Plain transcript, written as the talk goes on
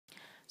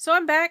So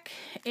I'm back,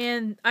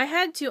 and I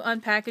had to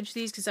unpackage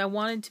these because I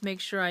wanted to make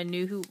sure I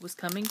knew who it was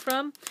coming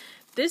from.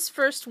 This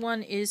first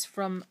one is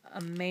from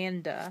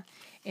Amanda,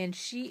 and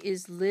she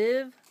is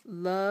Live,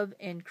 Love,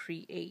 and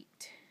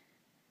Create.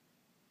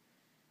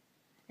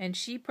 And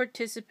she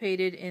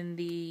participated in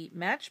the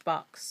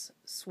Matchbox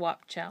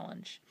swap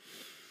challenge.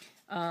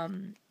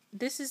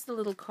 This is the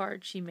little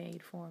card she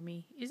made for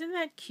me. Isn't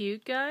that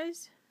cute,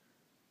 guys?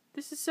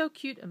 This is so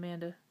cute,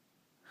 Amanda.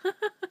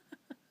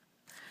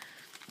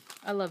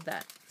 I love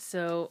that.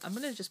 So I'm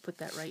going to just put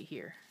that right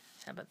here.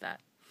 How about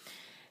that?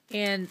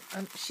 And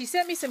she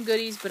sent me some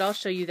goodies, but I'll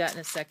show you that in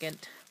a second.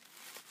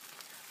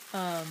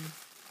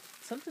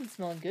 Something's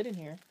smelling good in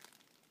here.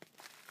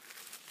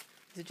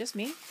 Is it just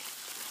me?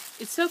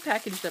 It's so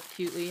packaged up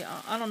cutely.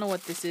 I don't know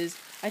what this is.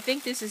 I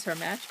think this is her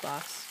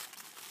Matchbox.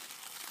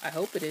 I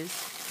hope it is.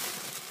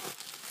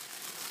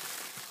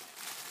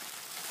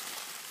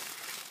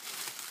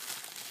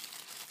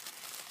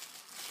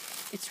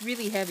 It's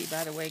really heavy,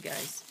 by the way,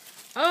 guys.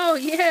 Oh,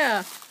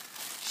 yeah!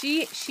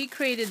 She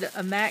created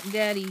a Mac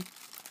Daddy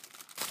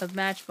of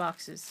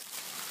Matchboxes.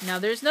 Now,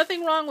 there's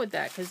nothing wrong with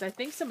that, because I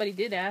think somebody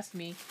did ask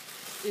me,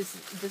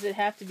 does it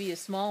have to be a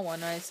small one?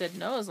 And I said,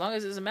 no, as long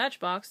as it's a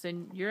Matchbox,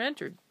 then you're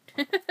entered.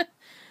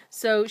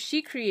 So,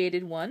 she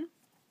created one.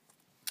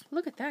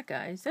 Look at that,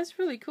 guys. That's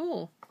really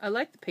cool. I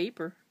like the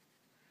paper.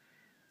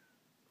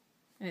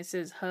 And it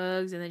says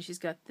hugs, and then she's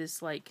got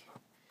this, like...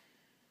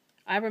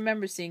 I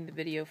remember seeing the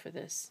video for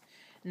this.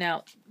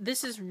 Now,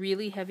 this is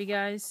really heavy,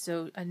 guys,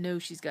 so I know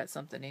she's got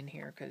something in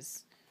here,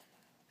 because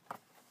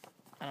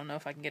I don't know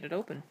if I can get it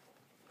open.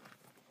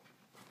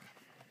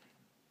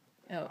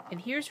 Oh,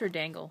 and here's her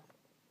dangle.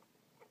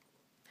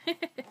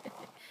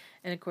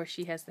 And, of course,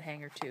 she has the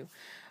hanger, too.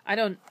 I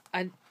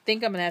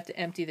think I'm going to have to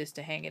empty this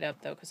to hang it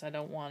up, though, because I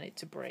don't want it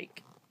to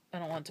break. I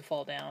don't want it to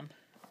fall down.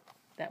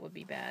 That would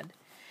be bad.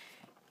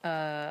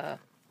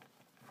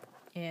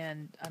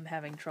 And I'm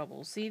having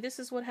trouble. See, this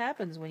is what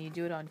happens when you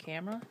do it on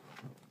camera.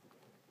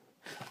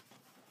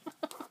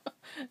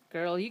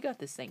 Girl, you got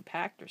this thing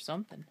packed or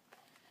something.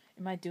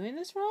 Am I doing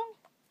this wrong?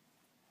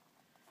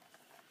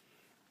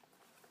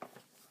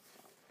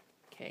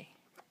 Okay.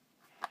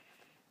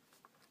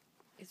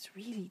 It's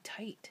really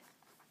tight.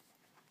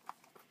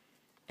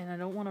 And I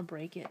don't want to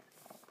break it.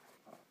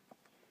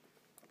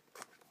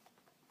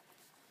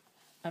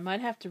 I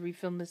might have to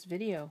refilm this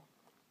video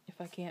if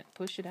I can't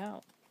push it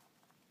out.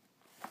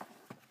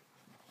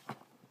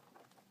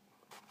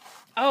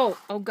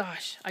 Oh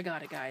gosh, I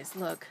got it, guys.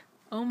 Look.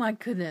 Oh my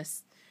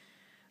goodness.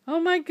 Oh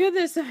my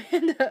goodness,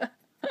 Amanda.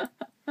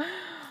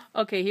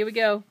 Okay, here we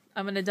go.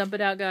 I'm going to dump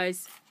it out,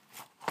 guys.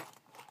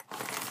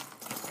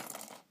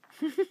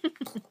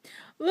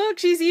 Look,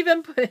 she's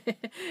even put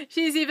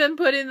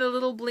in the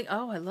little blink.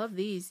 Oh, I love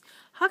these.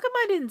 How come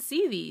I didn't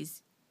see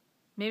these?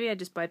 Maybe I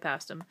just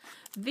bypassed them.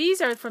 These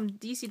are from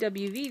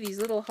DCWV, these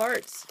little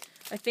hearts.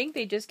 I think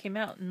they just came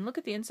out. And look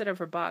at the inside of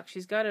her box.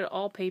 She's got it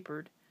all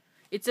papered.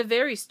 It's a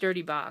very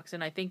sturdy box,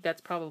 and I think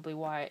that's probably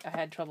why I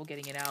had trouble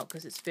getting it out,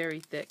 because it's very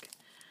thick.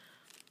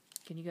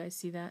 Can you guys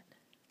see that?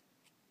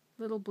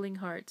 Little bling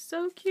heart.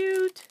 So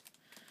cute.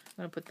 I'm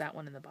going to put that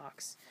one in the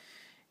box.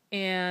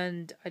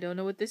 And I don't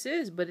know what this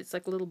is, but it's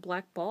like a little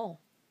black ball.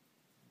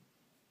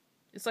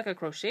 It's like a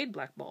crocheted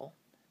black ball.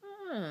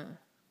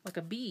 Like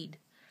a bead.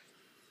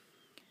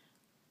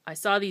 I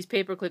saw these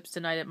paper clips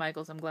tonight at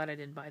Michael's. I'm glad I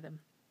didn't buy them.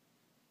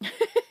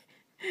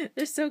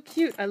 They're so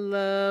cute. I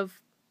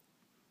love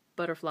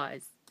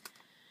butterflies.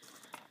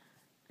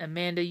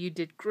 Amanda, you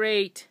did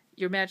great.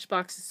 Your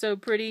Matchbox is so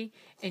pretty,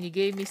 and you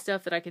gave me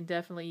stuff that I can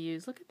definitely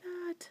use. Look at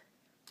that.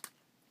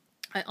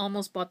 I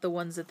almost bought the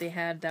ones that they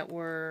had that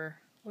were...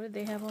 What did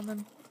they have on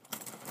them?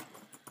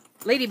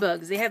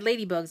 Ladybugs. They had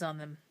ladybugs on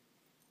them.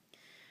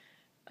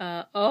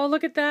 Oh,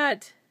 look at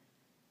that.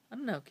 I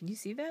don't know. Can you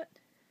see that?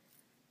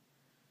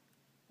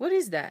 What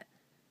is that?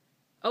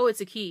 Oh,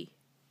 it's a key.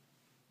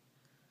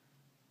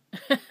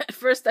 At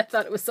first, I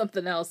thought it was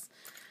something else.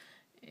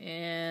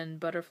 And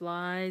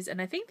butterflies.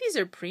 And I think these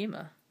are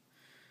Prima.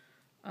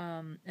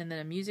 And then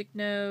a music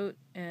note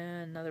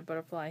and another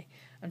butterfly.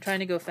 I'm trying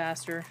to go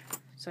faster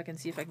so I can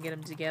see if I can get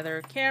them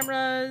together.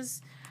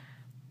 Cameras.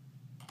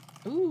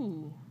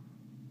 Ooh.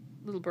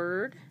 Little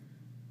bird.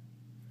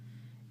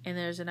 And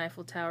there's an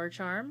Eiffel Tower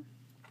charm.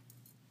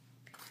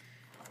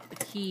 The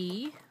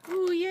key.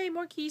 Ooh, yay,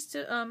 more keys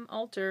to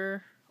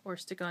alter or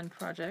stick on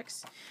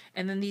projects.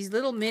 And then these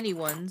little mini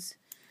ones,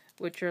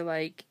 which are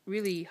like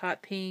really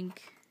hot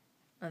pink.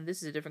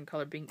 This is a different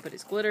color pink, but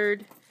it's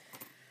glittered.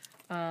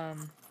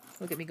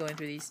 Look at me going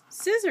through these.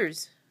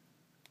 Scissors!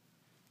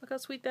 Look how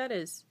sweet that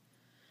is.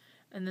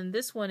 And then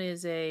this one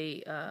is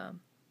a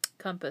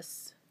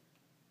compass.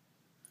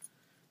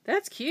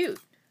 That's cute.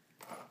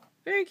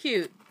 Very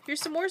cute.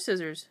 Here's some more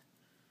scissors.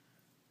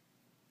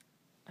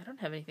 I don't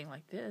have anything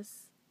like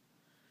this.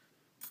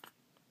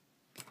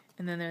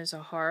 And then there's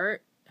a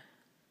heart.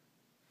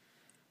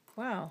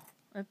 Wow,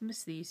 I've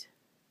missed these.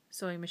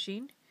 Sewing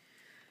machine.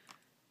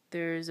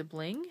 There's a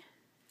bling.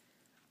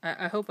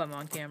 I hope I'm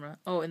on camera.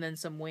 Oh, and then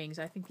some wings.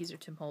 I think these are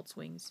Tim Holtz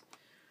wings.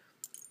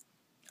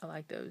 I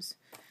like those.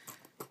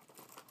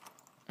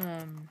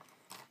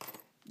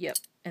 Yep,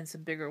 and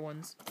some bigger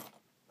ones.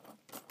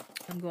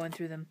 I'm going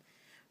through them.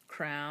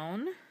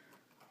 Crown.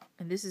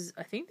 And this is,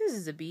 I think this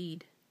is a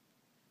bead.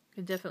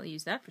 Could definitely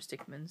use that for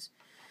Stickmans.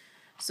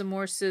 Some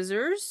more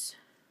scissors.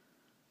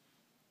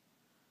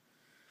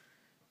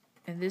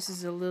 And this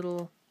is a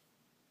little,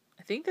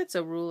 I think that's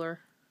a ruler.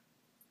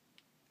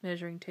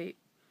 Measuring tape.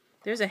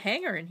 There's a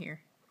hanger in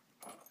here.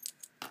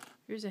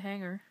 Here's a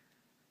hanger.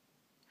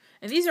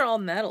 And these are all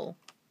metal.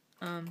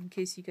 In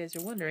case you guys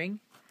are wondering.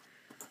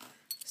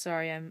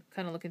 Sorry, I'm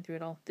kind of looking through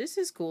it all. This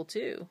is cool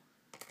too.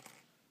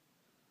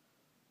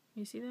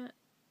 You see that?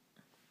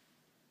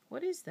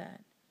 What is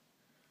that?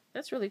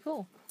 That's really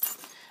cool.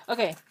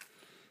 Okay.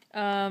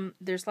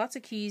 There's lots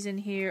of keys in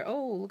here.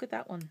 Oh, look at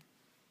that one.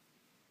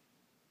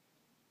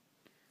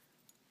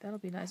 That'll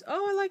be nice.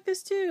 Oh, I like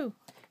this too.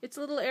 It's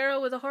a little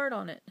arrow with a heart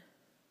on it.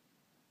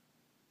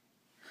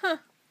 Huh.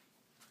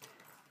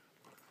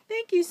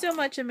 Thank you so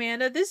much,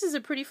 Amanda. This is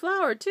a pretty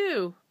flower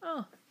too.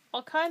 Oh,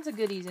 all kinds of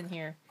goodies in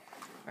here.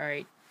 All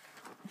right.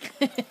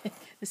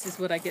 This is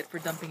what I get for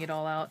dumping it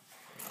all out.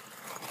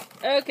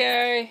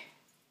 Okay.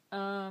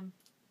 I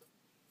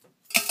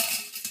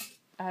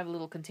have a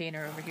little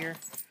container over here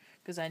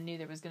because I knew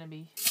there was going to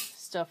be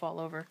stuff all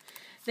over.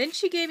 Then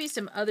she gave me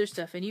some other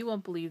stuff, and you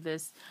won't believe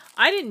this.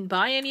 I didn't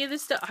buy any of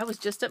this stuff. I was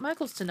just at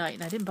Michael's tonight,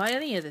 and I didn't buy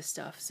any of this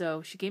stuff.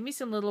 So she gave me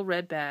some little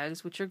red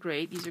bags, which are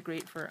great. These are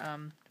great for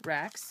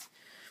racks.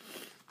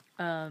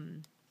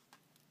 And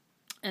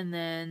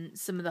then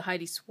some of the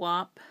Heidi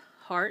Swap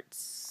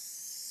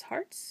hearts.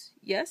 Hearts?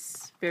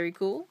 Yes. Very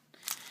cool.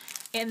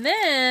 And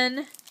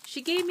then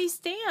she gave me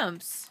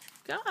stamps.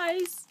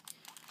 Guys,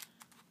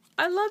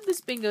 I love this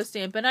bingo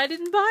stamp, and I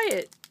didn't buy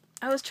it.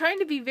 I was trying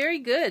to be very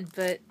good,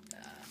 but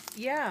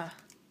yeah,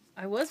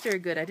 I was very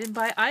good. I didn't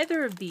buy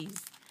either of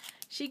these.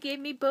 She gave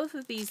me both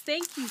of these.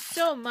 Thank you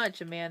so much,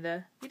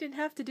 Amanda. You didn't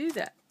have to do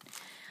that.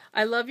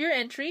 I love your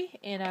entry,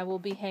 and I will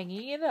be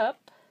hanging it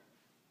up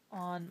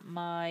on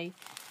my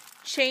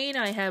chain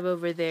I have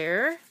over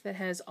there that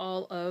has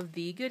all of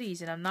the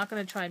goodies. And I'm not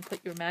going to try and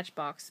put your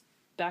Matchbox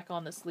back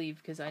on the sleeve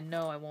because I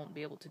know I won't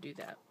be able to do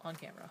that on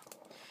camera.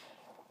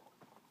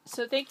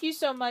 So thank you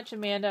so much,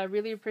 Amanda. I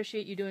really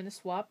appreciate you doing the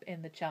swap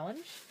and the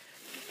challenge.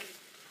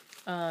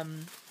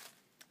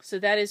 So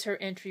that is her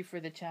entry for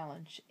the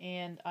challenge.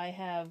 And I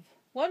have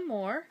one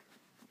more.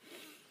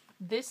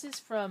 This is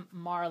from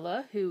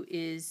Marla, who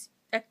is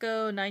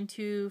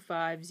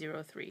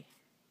Ecco92503.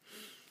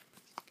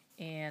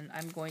 And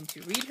I'm going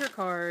to read her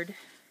card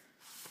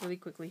really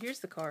quickly. Here's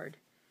the card.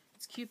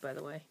 It's cute, by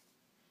the way.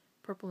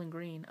 Purple and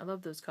green. I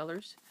love those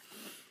colors.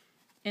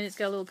 And it's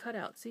got a little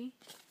cutout, see?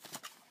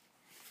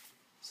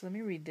 So let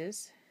me read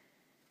this.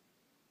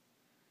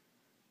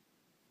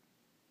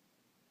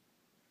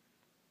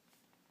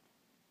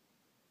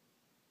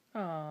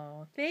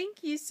 Oh,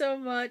 thank you so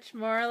much,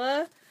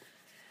 Marla.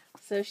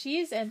 So she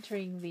is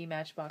entering the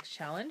Matchbox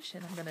challenge,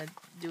 and I'm going to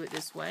do it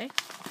this way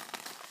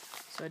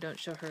so I don't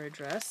show her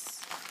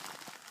address.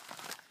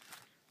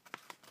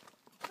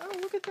 Oh,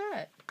 look at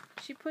that.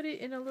 She put it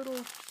in a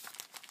little,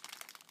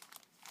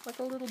 like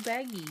a little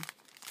baggie.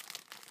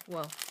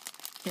 Well,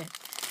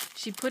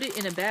 she put it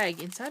in a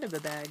bag inside of a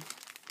bag.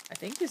 I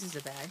think this is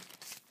a bag.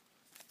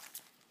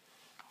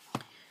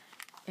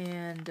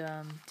 And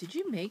did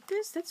you make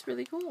this? That's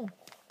really cool.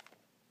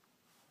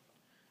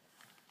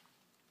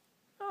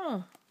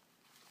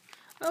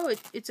 Oh,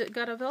 it's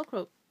got a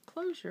Velcro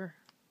closure.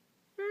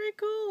 Very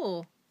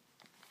cool.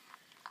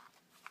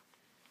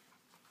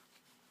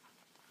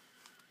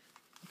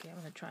 Okay, I'm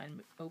going to try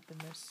and open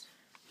this.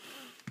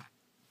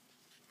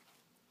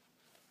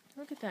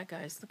 Look at that,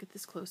 guys. Look at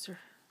this closer.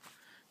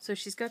 So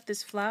she's got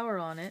this flower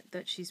on it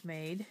that she's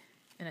made.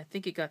 And I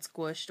think it got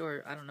squished,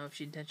 or I don't know if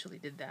she intentionally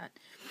did that.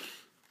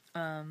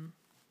 And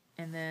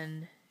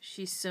then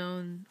she's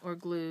sewn or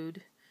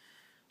glued,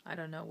 I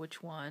don't know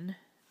which one,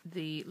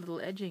 the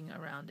little edging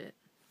around it.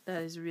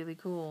 That is really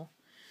cool.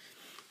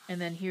 And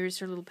then here's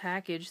her little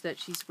package that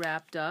she's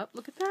wrapped up.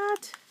 Look at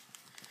that.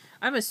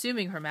 I'm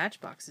assuming her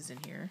Matchbox is in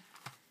here.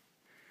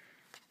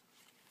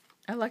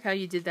 I like how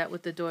you did that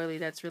with the doily.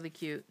 That's really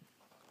cute.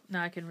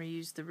 Now I can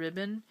reuse the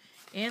ribbon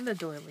and the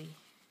doily.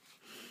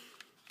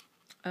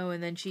 Oh,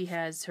 and then she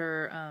has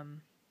her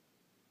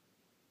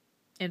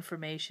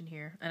information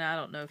here. And I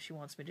don't know if she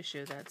wants me to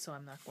show that, so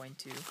I'm not going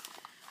to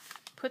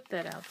put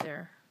that out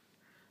there.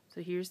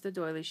 So here's the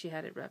doily she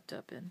had it wrapped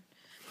up in.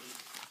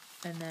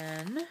 And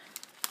then,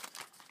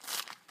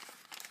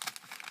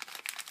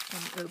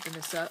 let me open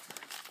this up.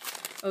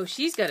 Oh,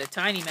 she's got a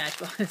tiny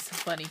Matchbox. It's so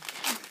funny.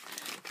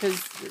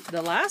 Because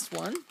the last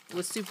one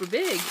was super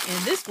big,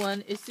 and this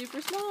one is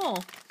super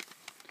small.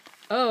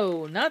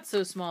 Oh, not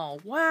so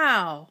small.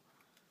 Wow.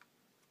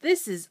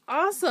 This is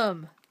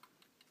awesome.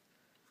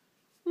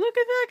 Look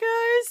at that,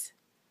 guys.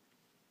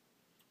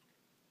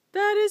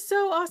 That is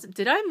so awesome.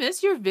 Did I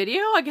miss your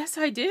video? I guess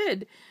I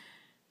did.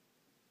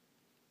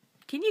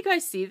 Can you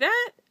guys see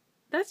that?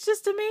 That's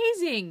just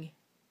amazing.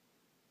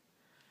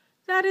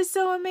 That is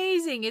so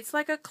amazing. It's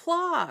like a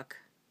clock.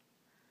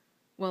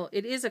 well,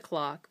 it is a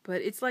clock,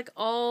 but it's like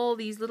all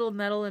these little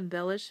metal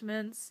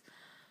embellishments.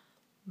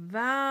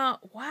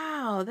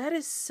 Wow, that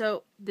is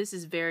so, this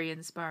is very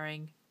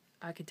inspiring.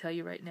 I can tell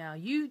you right now.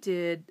 You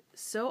did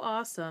so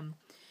awesome.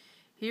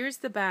 Here's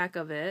the back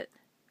of it.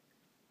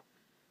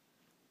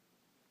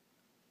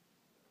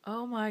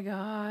 Oh my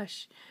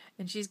gosh.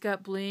 And she's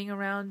got bling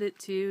around it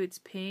too. It's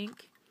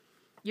pink.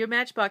 Your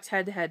Matchbox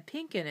had to have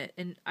pink in it.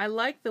 And I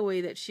like the way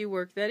that she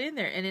worked that in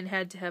there. And it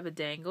had to have a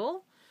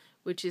dangle,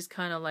 which is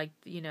kind of like,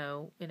 you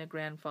know, in a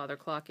grandfather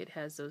clock, it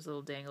has those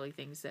little dangly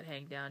things that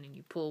hang down and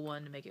you pull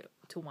one to make it,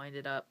 to wind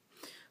it up.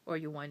 Or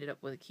you wind it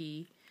up with a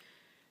key.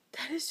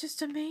 That is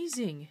just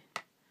amazing.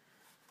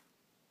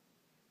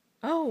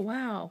 Oh,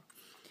 wow.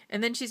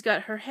 And then she's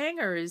got her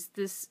hanger is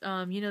this,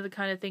 you know, the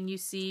kind of thing you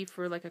see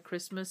for like a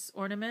Christmas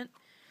ornament.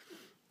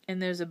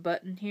 And there's a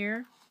button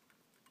here.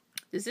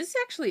 Does this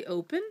actually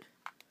open?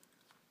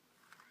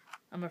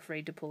 I'm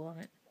afraid to pull on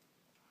it.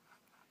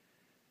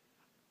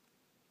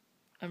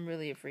 I'm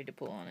really afraid to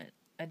pull on it.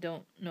 I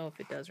don't know if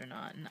it does or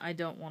not. And I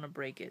don't want to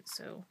break it,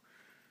 so.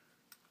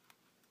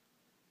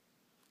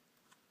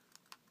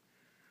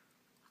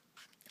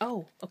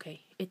 Oh,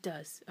 okay. It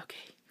does.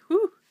 Okay.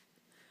 Whew.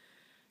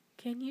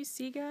 Can you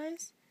see,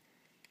 guys?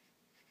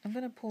 I'm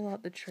going to pull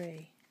out the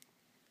tray.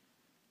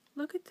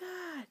 Look at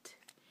that.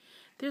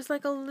 There's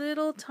like a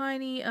little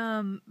tiny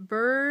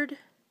bird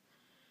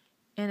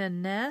and a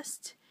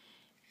nest.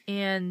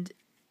 And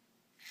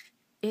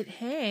it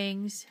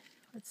hangs.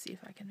 Let's see if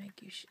I can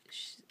make you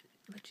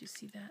let you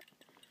see that.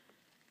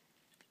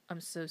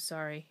 I'm so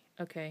sorry.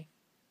 Okay.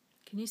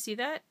 Can you see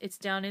that? It's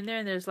down in there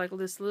and there's like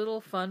this little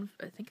fun,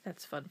 I think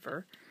that's fun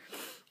fur,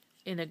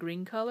 in a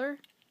green color.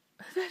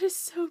 That is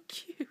so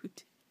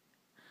cute.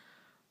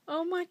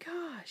 Oh my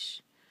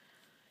gosh.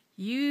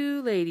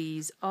 You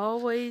ladies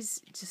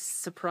always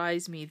just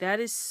surprise me. That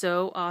is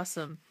so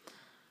awesome.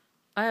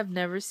 I have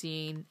never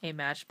seen a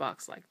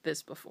Matchbox like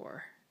this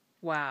before.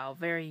 Wow,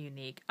 very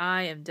unique.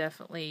 I am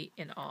definitely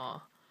in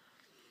awe.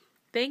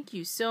 Thank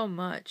you so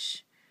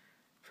much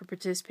for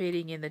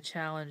participating in the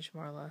challenge,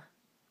 Marla.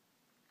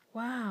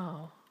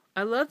 Wow.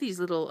 I love these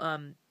little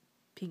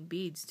pink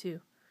beads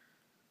too.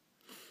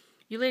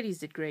 You ladies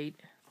did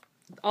great.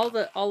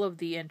 All of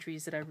the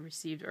entries that I've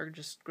received are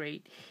just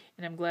great,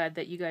 and I'm glad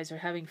that you guys are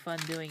having fun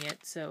doing it.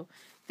 So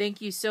thank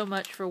you so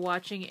much for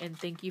watching, and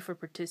thank you for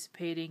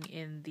participating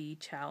in the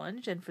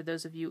challenge. And for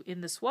those of you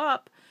in the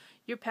swap,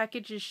 your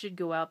packages should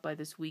go out by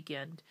this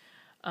weekend,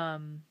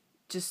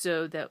 just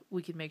so that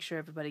we can make sure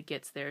everybody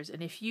gets theirs.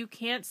 And if you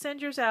can't send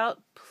yours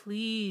out,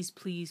 please,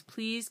 please,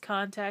 please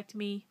contact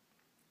me.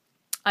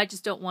 I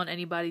just don't want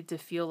anybody to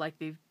feel like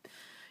they've,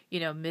 you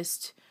know,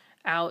 missed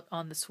out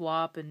on the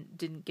swap and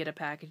didn't get a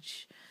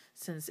package,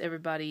 since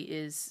everybody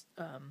is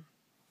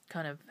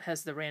kind of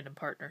has the random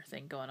partner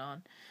thing going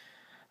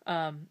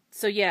on.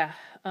 So yeah,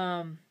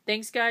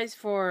 thanks guys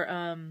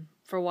for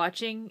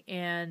watching,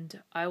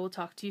 and I will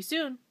talk to you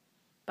soon.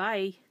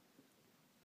 Bye.